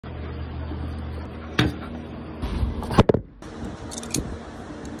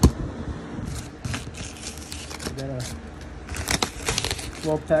got a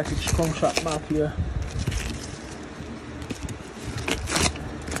well-packaged chrome shop mount here.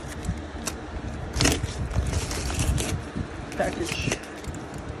 Package.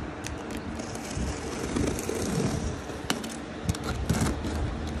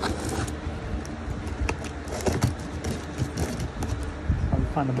 I'll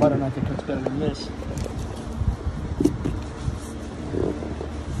find a butter knife that cuts better than this.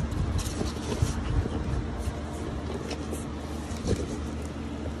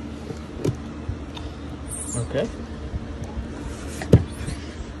 Okay.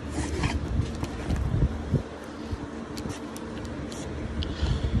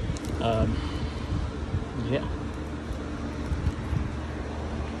 Yeah.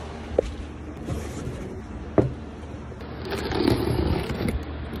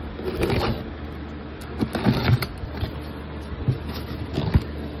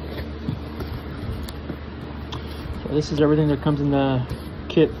 So this is everything that comes in the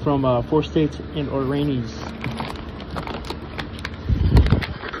kit from 4 States and or Rainey's.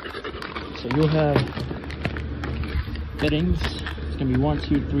 So you'll have fittings. It's gonna be 1,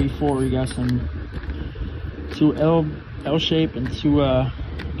 2, 3, 4. You got some 2 L shape and 2 I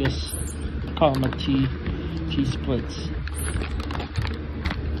guess call them a T splits.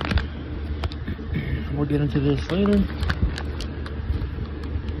 We'll get into this later.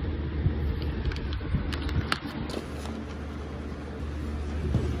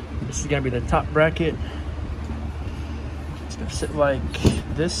 This is gonna be the top bracket. It's gonna sit like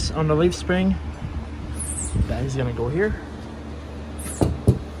this on the leaf spring. That is gonna go here. So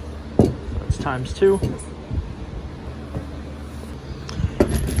it's ×2.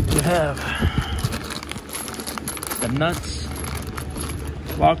 You have the nuts,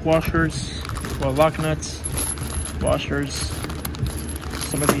 lock washers, well, lock nuts, washers.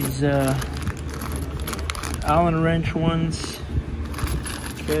 Some of these Allen wrench ones.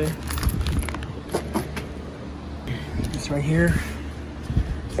 Okay. This right here.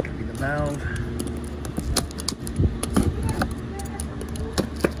 It's gonna be the valve.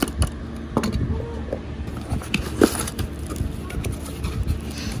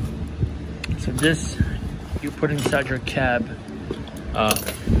 So this you put inside your cab.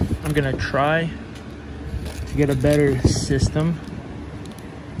 I'm gonna try to get a better system.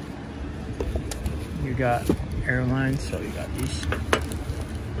 You got airlines, so you got these.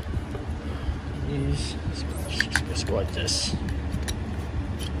 Let's go like this.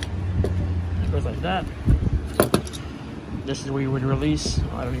 It goes like that. This is where you would release.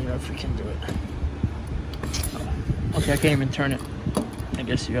 I don't even know if you can do it. Okay, I can't even turn it. I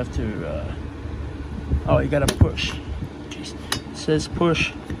guess you have to. Oh, you gotta push. Jeez. It says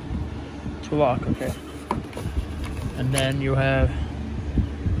push to lock. Okay. And then you have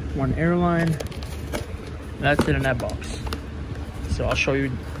 1 airline. That's it in that box. So I'll show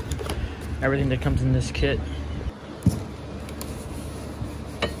you everything that comes in this kit.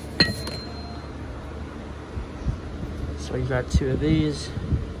 So you got 2 of these.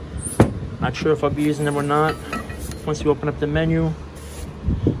 Not sure if I'll be using them or not. Once you open up the menu,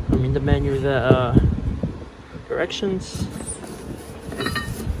 the directions,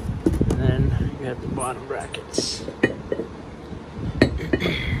 and then you have the bottom brackets.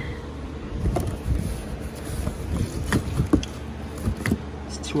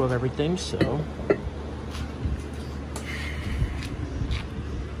 It's 2 of everything, so and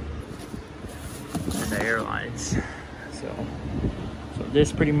the airlines. So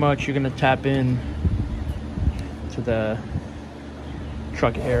this pretty much you're gonna tap in to the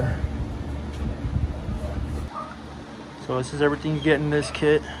truck air. So this is everything you get in this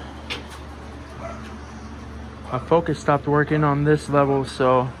kit. My focus stopped working on this level,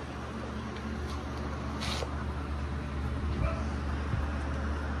 so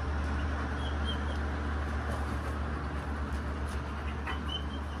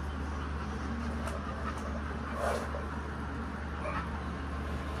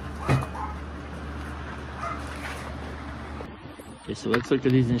okay, so let's look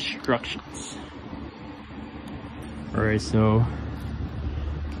at these instructions. All right, so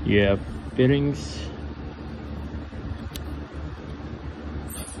you have fittings.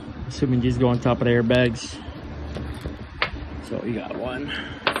 Assuming these go on top of the airbags. So you got 1,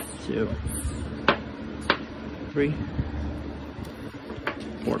 2, 3,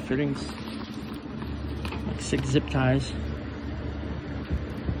 4 fittings, like 6 zip ties,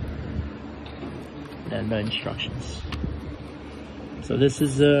 and the instructions. So this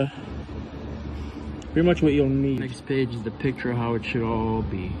is pretty much what you'll need. Next page is the picture of how it should all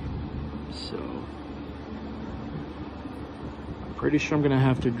be. So I'm pretty sure I'm gonna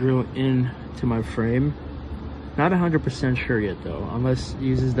have to drill into my frame. Not 100% sure yet though, unless it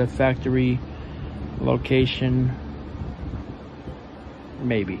uses the factory location,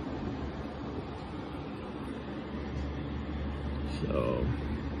 maybe. So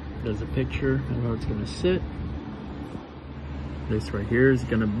there's a picture of how it's gonna sit. This right here is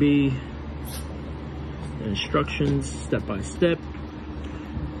gonna be the instructions step by step.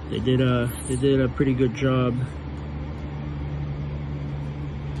 They did a pretty good job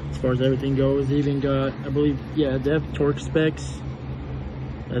as far as everything goes. They even got, I believe, yeah, they have torque specs.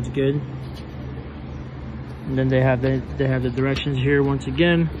 That's good. And then they have the directions here once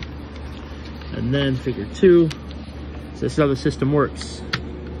again. And then figure 2. So this is how the system works.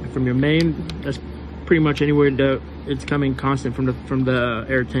 From your main, that's pretty much anywhere that it's coming constant from the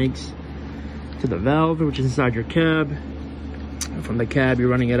air tanks to the valve, which is inside your cab. And from the cab, you're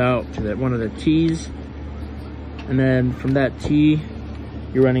running it out to one of the T's. And then from that T,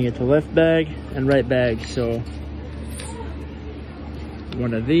 you're running it to left bag and right bag. So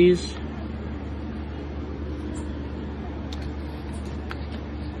one of these.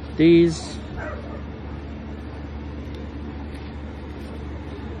 These.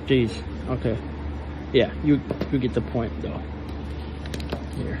 Okay. Yeah, you get the point though.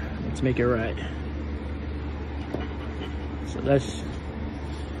 Here, let's make it right. So this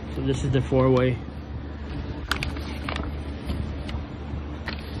is the 4-way.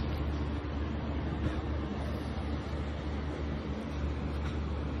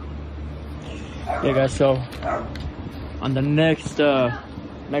 Yeah guys, so on the next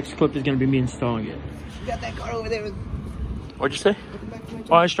clip is gonna be me installing it. You got that car over there. What'd you say?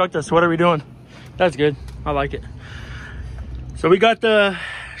 Oh, instruct us. What are we doing? That's good. I like it. So we got the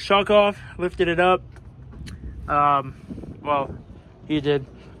shock off, lifted it up. Well, he did.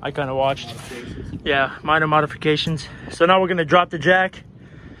 I kind of watched. Yeah, minor modifications. So now we're gonna drop the jack,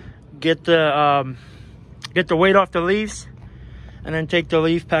 get the weight off the leaves, and then take the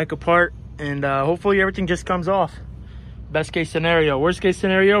leaf pack apart, and hopefully everything just comes off. Best case scenario. Worst case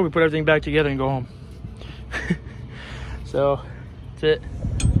scenario, we put everything back together and go home. So that's it.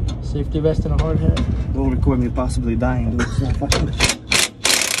 Safety vest and a hard hat. Don't record me possibly dying, dude. It's not fucking.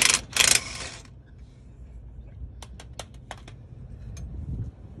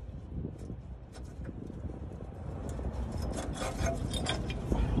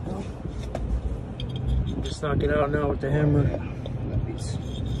 Just knock it out now with the hammer.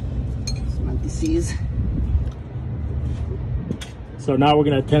 So now we're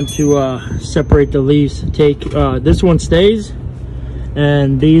gonna attempt to separate the leaves. Take this one stays,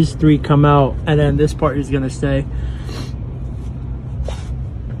 and these 3 come out, and then this part is gonna stay.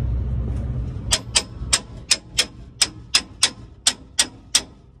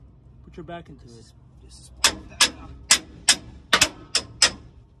 Put your back into this. This is part of that.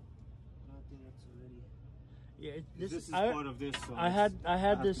 Yeah, this is part of this. So I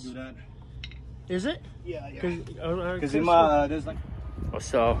had this. Do that. Is it? Yeah. Because there's like.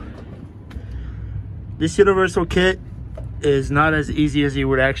 So this universal kit is not as easy as you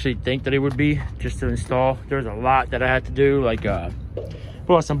would actually think that it would be just to install. There's a lot that I had to do, like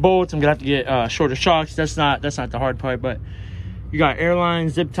pull out some bolts. I'm gonna have to get shorter shocks. That's not the hard part, but you got air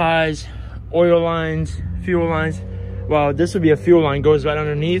lines, zip ties, oil lines, fuel lines. Well, this would be a fuel line, goes right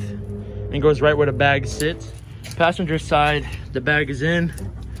underneath and goes right where the bag sits. Passenger side, the bag is in.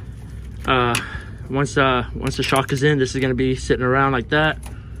 Once the shock is in, this is gonna be sitting around like that.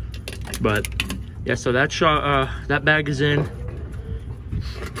 But yeah, so that that bag is in.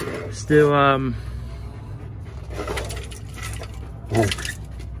 Still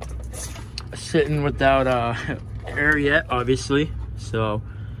sitting without air yet, obviously. So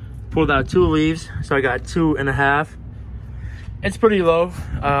pulled out 2 leaves, so I got 2.5. It's pretty low.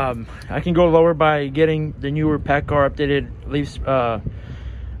 I can go lower by getting the newer pack car updated leaves.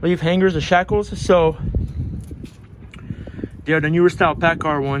 Leaf hangers, the shackles. So they're the newer style pack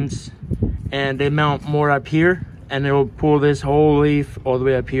car ones, and they mount more up here, and they will pull this whole leaf all the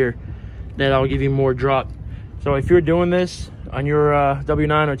way up here. That'll give you more drop. So if you're doing this on your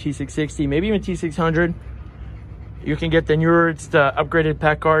W9 or T660, maybe even T600, you can get the newer, it's the upgraded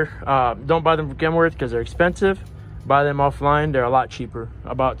pack car. Don't buy them from Kenworth because they're expensive. Buy them offline, they're a lot cheaper,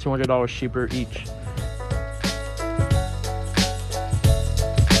 about $200 cheaper each.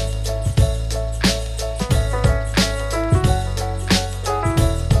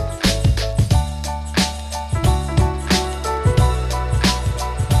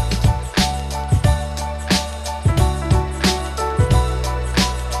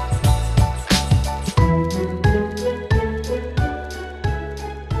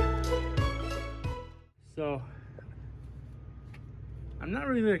 I'm not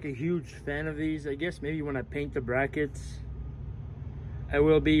really like a huge fan of these. I guess maybe when I paint the brackets, I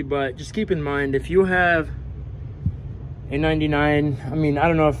will be, but just keep in mind, if you have a 99, I mean, I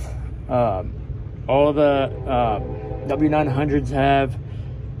don't know if all the W900s have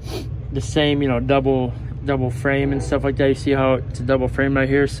the same, you know, double frame and stuff like that. You see how it's a double frame right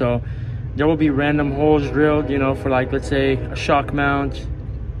here? So there will be random holes drilled, you know, for like, let's say a shock mount.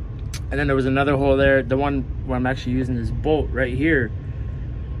 And then there was another hole there. The one where I'm actually using this bolt right here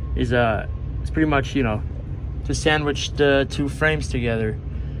is it's pretty much, you know, to sandwich the two frames together.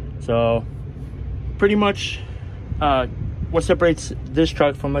 So pretty much what separates this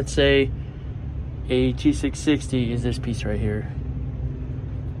truck from, let's say, a T660 is this piece right here.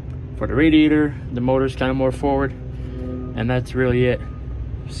 For the radiator, the motor's kind of more forward, and that's really it.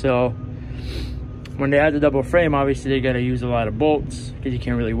 So when they add the double frame, obviously they got to use a lot of bolts because you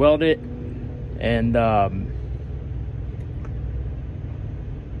can't really weld it, and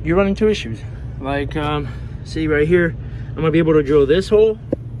you run into issues. Like, see right here, I'm gonna be able to drill this hole.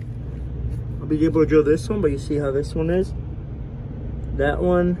 I'll be able to drill this one, but you see how this one is? That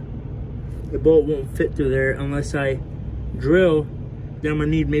one, the bolt won't fit through there unless I drill. Then I'm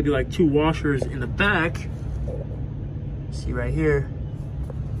gonna need maybe like 2 washers in the back. See right here,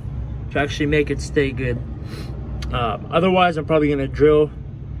 to actually make it stay good. Otherwise, I'm probably gonna drill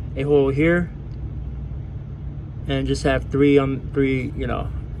a hole here and just have 3 on 3, you know,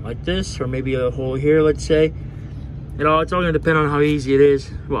 like this, or maybe a hole here, let's say. You know, it's all gonna depend on how easy it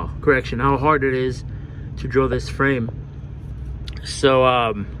is. Well, correction, how hard it is to drill this frame. So,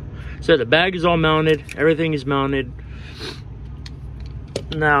 so the bag is all mounted. Everything is mounted.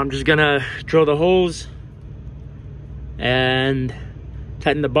 Now I'm just gonna drill the holes and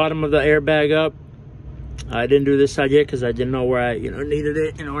tighten the bottom of the airbag up. I didn't do this side yet because I didn't know where I, you know, needed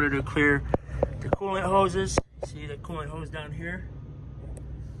it in order to clear the coolant hoses. See the coolant hose down here?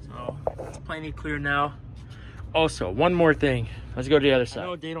 So it's plenty clear now. Also, one more thing. Let's go to the other side. I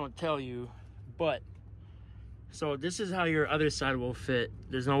know they don't tell you, but so this is how your other side will fit.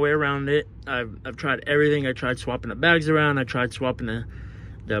 There's no way around it. I've tried everything. I tried swapping the bags around. I tried swapping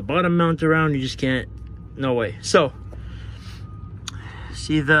the bottom mount around. You just can't. No way. So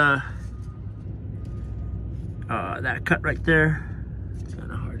see the that cut right there? It's kind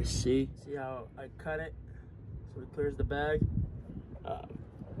of hard to see. See how I cut it so it clears the bag?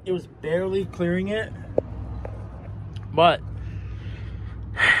 It was barely clearing it, but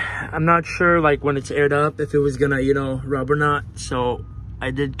I'm not sure, like, when it's aired up, if it was gonna, you know, rub or not. So I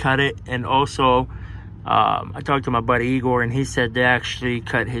did cut it. And also I talked to my buddy Igor, and he said they actually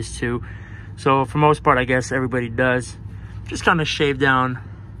cut his too. So for most part, I guess everybody does. Just kind of shave down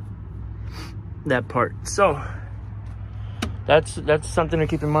that part. So that's something to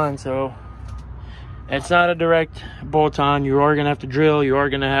keep in mind. So it's not a direct bolt on. You are gonna have to drill. You are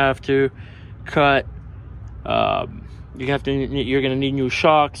gonna have to cut. You're gonna need new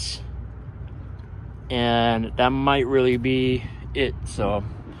shocks, and that might really be it. So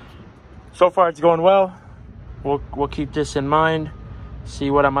far it's going well. We'll keep this in mind.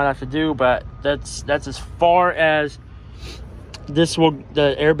 See what I might have to do, but that's as far as this will.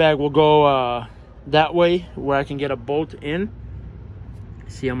 The airbag will go that way, where I can get a bolt in.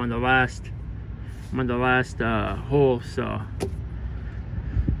 See, I'm on the last hole, so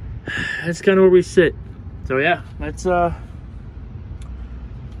that's kind of where we sit. So yeah, let's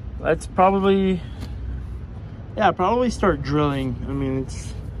probably start drilling. I mean,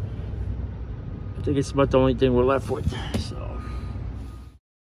 I think it's about the only thing we're left with. So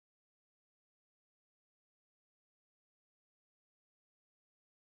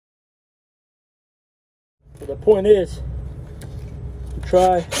the point is to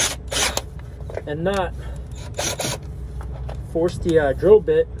try and not force the drill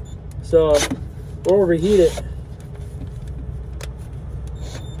bit, so or overheat it.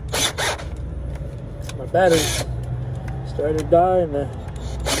 My battery's starting to die, and the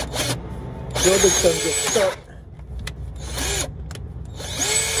drill bit's starting to get stuck.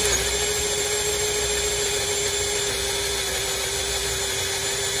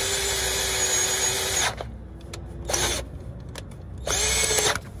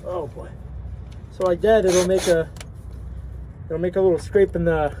 Oh boy! So like that, it'll make a little scrape in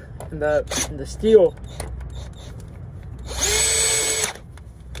the steel,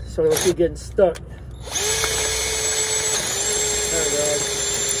 so it'll keep getting stuck. There we go.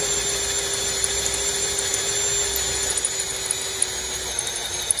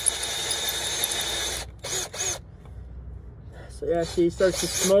 So yeah, see, it starts to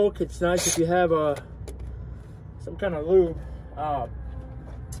smoke. It's nice if you have some kind of lube. I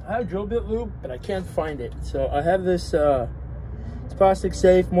have drill bit lube, but I can't find it. So I have this It's plastic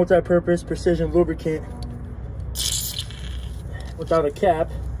safe, multi-purpose, precision lubricant without a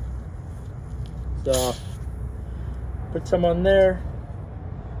cap. So put some on there.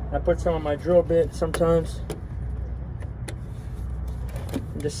 I put some on my drill bit sometimes.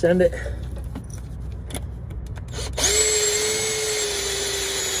 And just send it.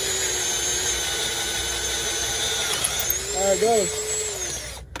 There it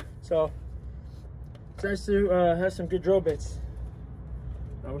goes. So it's nice to have some good drill bits.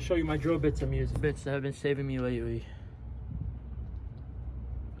 I will show you my drill bits I'm using. Bits that have been saving me lately.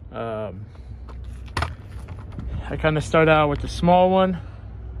 I kind of start out with the small one,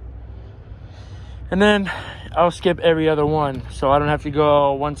 and then I'll skip every other one, so I don't have to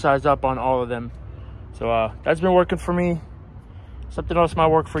go one size up on all of them. So that's been working for me. Something else might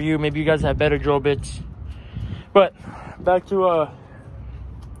work for you. Maybe you guys have better drill bits. But back to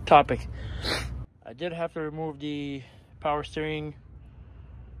topic. I did have to remove the power steering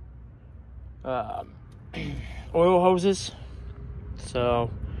oil hoses. So,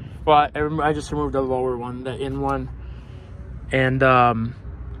 well, I just removed the lower one, the in one, and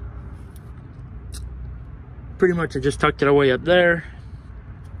pretty much I just tucked it away up there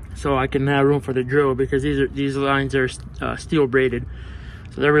so I can have room for the drill, because these lines are steel braided,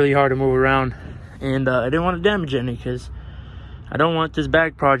 so they're really hard to move around. And I didn't want to damage any, because I don't want this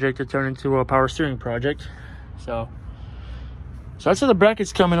bag project to turn into a power steering project. So that's how the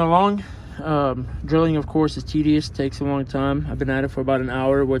bracket's coming along. Drilling, of course, is tedious, takes a long time. I've been at it for about an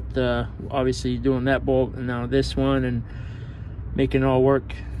hour with obviously doing that bolt and now this one and making it all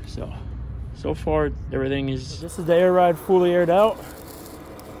work. So far everything is. This is the air ride fully aired out,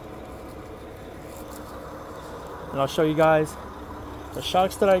 and I'll show you guys the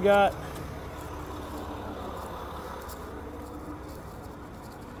shocks that I got.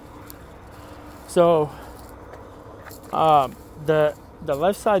 So the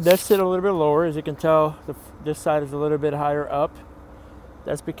left side does sit a little bit lower. As you can tell, this side is a little bit higher up.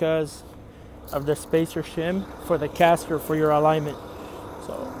 That's because of the spacer shim for the caster for your alignment.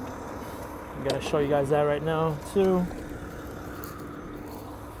 So I'm gonna show you guys that right now too.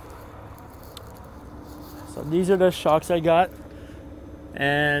 So these are the shocks I got,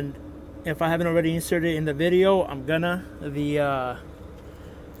 and if I haven't already inserted in the video, I'm gonna the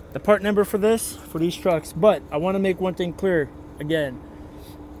part number for these trucks. But I want to make one thing clear again.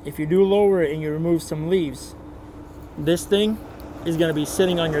 If you do lower it and you remove some leaves, this thing is going to be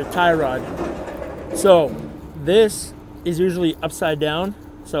sitting on your tie rod. So this is usually upside down.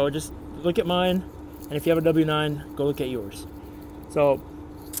 So just look at mine, and if you have a W9, go look at yours. So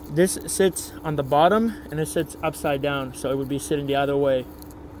this sits on the bottom and it sits upside down, so it would be sitting the other way,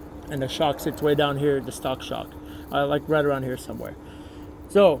 and the shock sits way down here, the stock shock, like right around here somewhere.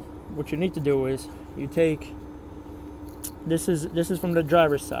 So what you need to do is you take, this is from the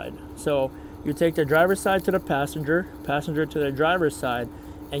driver's side. So you take the driver's side to the passenger to the driver's side,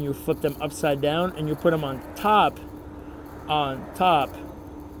 and you flip them upside down and you put them on top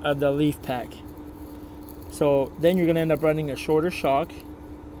of the leaf pack. So then you're gonna end up running a shorter shock,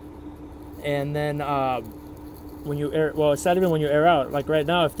 and then when you air, well, it's not even when you air out. Like right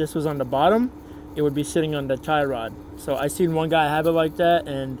now, if this was on the bottom, it would be sitting on the tie rod. So I seen one guy have it like that,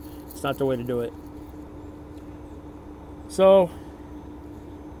 and it's not the way to do it. So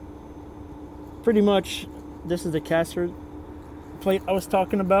pretty much this is the caster plate I was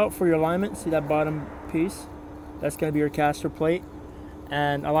talking about for your alignment. See that bottom piece? That's going to be your caster plate,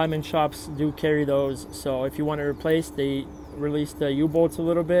 and alignment shops do carry those. So if you want to replace, they release the U-bolts a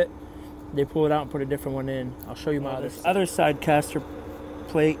little bit, they pull it out and put a different one in. I'll show you my other side caster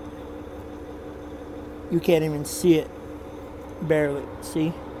plate. You can't even see it, barely,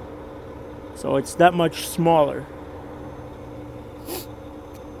 see? So it's that much smaller.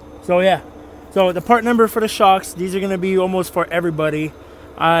 So yeah, so the part number for the shocks, these are going to be almost for everybody.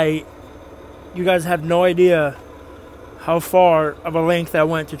 You guys have no idea how far of a length I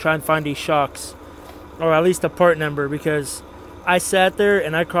went to try and find these shocks, or at least the part number, because I sat there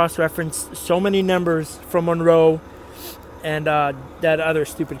and I cross-referenced so many numbers from Monroe and that other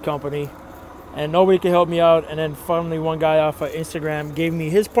stupid company, and nobody could help me out. And then finally one guy off of Instagram gave me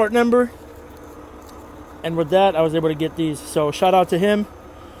his part number, and with that I was able to get these. So shout out to him,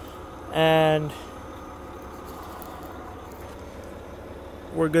 and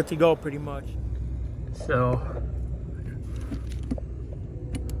we're good to go pretty much. So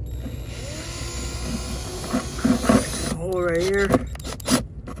hole right here.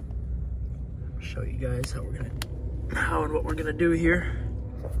 I'll show you guys how and what we're gonna do here.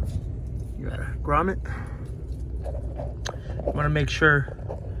 You got a grommet. I want to make sure,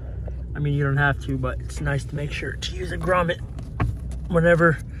 I mean, you don't have to, but it's nice to make sure to use a grommet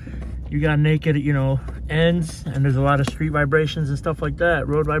whenever you got naked, you know, ends, and there's a lot of street vibrations and stuff like that,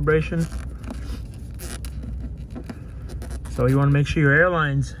 road vibration. So you want to make sure your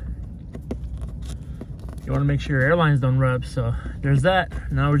airlines, don't rub. So there's that.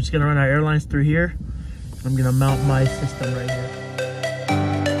 Now we're just gonna run our airlines through here. I'm gonna mount my system right here.